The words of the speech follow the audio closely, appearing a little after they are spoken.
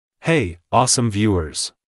Hey, awesome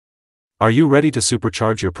viewers! Are you ready to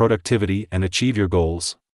supercharge your productivity and achieve your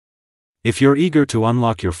goals? If you're eager to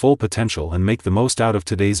unlock your full potential and make the most out of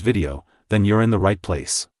today's video, then you're in the right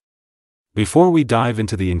place. Before we dive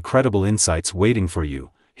into the incredible insights waiting for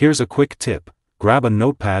you, here's a quick tip: grab a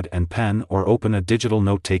notepad and pen or open a digital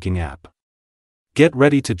note-taking app. Get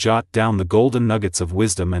ready to jot down the golden nuggets of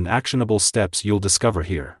wisdom and actionable steps you'll discover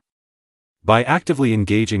here. By actively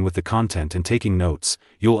engaging with the content and taking notes,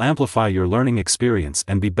 you'll amplify your learning experience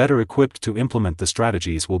and be better equipped to implement the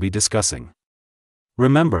strategies we'll be discussing.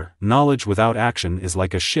 Remember, knowledge without action is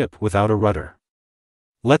like a ship without a rudder.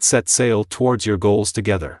 Let's set sail towards your goals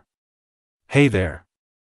together. Hey there,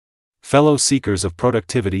 fellow seekers of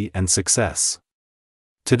productivity and success.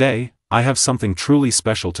 Today, I have something truly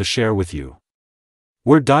special to share with you.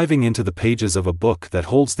 We're diving into the pages of a book that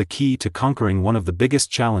holds the key to conquering one of the biggest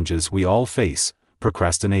challenges we all face: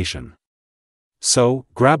 procrastination. So,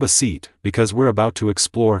 grab a seat, because we're about to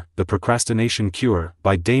explore The Procrastination Cure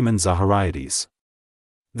by Damon Zahariades.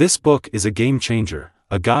 This book is a game changer,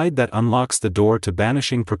 a guide that unlocks the door to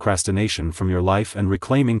banishing procrastination from your life and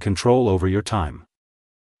reclaiming control over your time.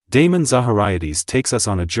 Damon Zahariades takes us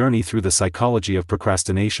on a journey through the psychology of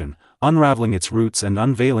procrastination, unraveling its roots and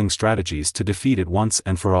unveiling strategies to defeat it once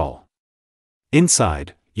and for all.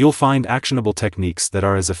 Inside, you'll find actionable techniques that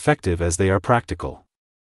are as effective as they are practical.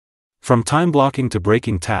 From time blocking to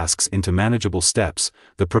breaking tasks into manageable steps,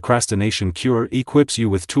 The Procrastination Cure equips you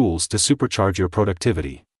with tools to supercharge your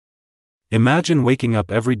productivity. Imagine waking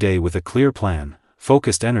up every day with a clear plan,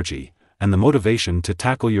 focused energy, and the motivation to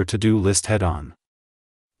tackle your to-do list head-on.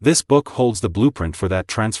 This book holds the blueprint for that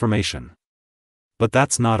transformation. But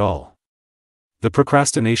that's not all. The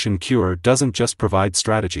Procrastination Cure doesn't just provide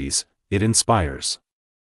strategies, it inspires.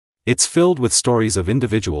 It's filled with stories of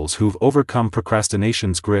individuals who've overcome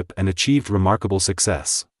procrastination's grip and achieved remarkable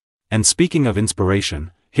success. And speaking of inspiration,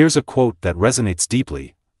 here's a quote that resonates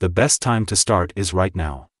deeply: "The best time to start is right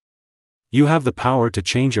now." You have the power to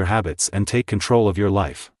change your habits and take control of your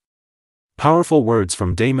life. Powerful words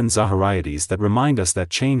from Damon Zahariades that remind us that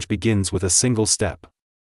change begins with a single step.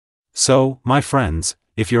 So, my friends,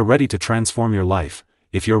 if you're ready to transform your life,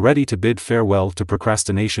 if you're ready to bid farewell to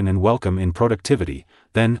procrastination and welcome in productivity,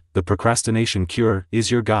 then The Procrastination Cure is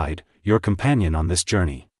your guide, your companion on this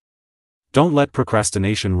journey. Don't let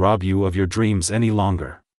procrastination rob you of your dreams any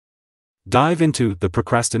longer. Dive into The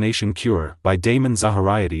Procrastination Cure by Damon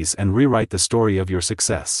Zahariades and rewrite the story of your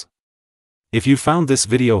success. If you found this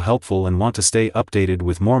video helpful and want to stay updated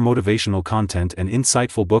with more motivational content and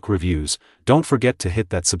insightful book reviews, don't forget to hit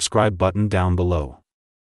that subscribe button down below.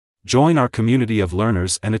 Join our community of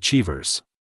learners and achievers.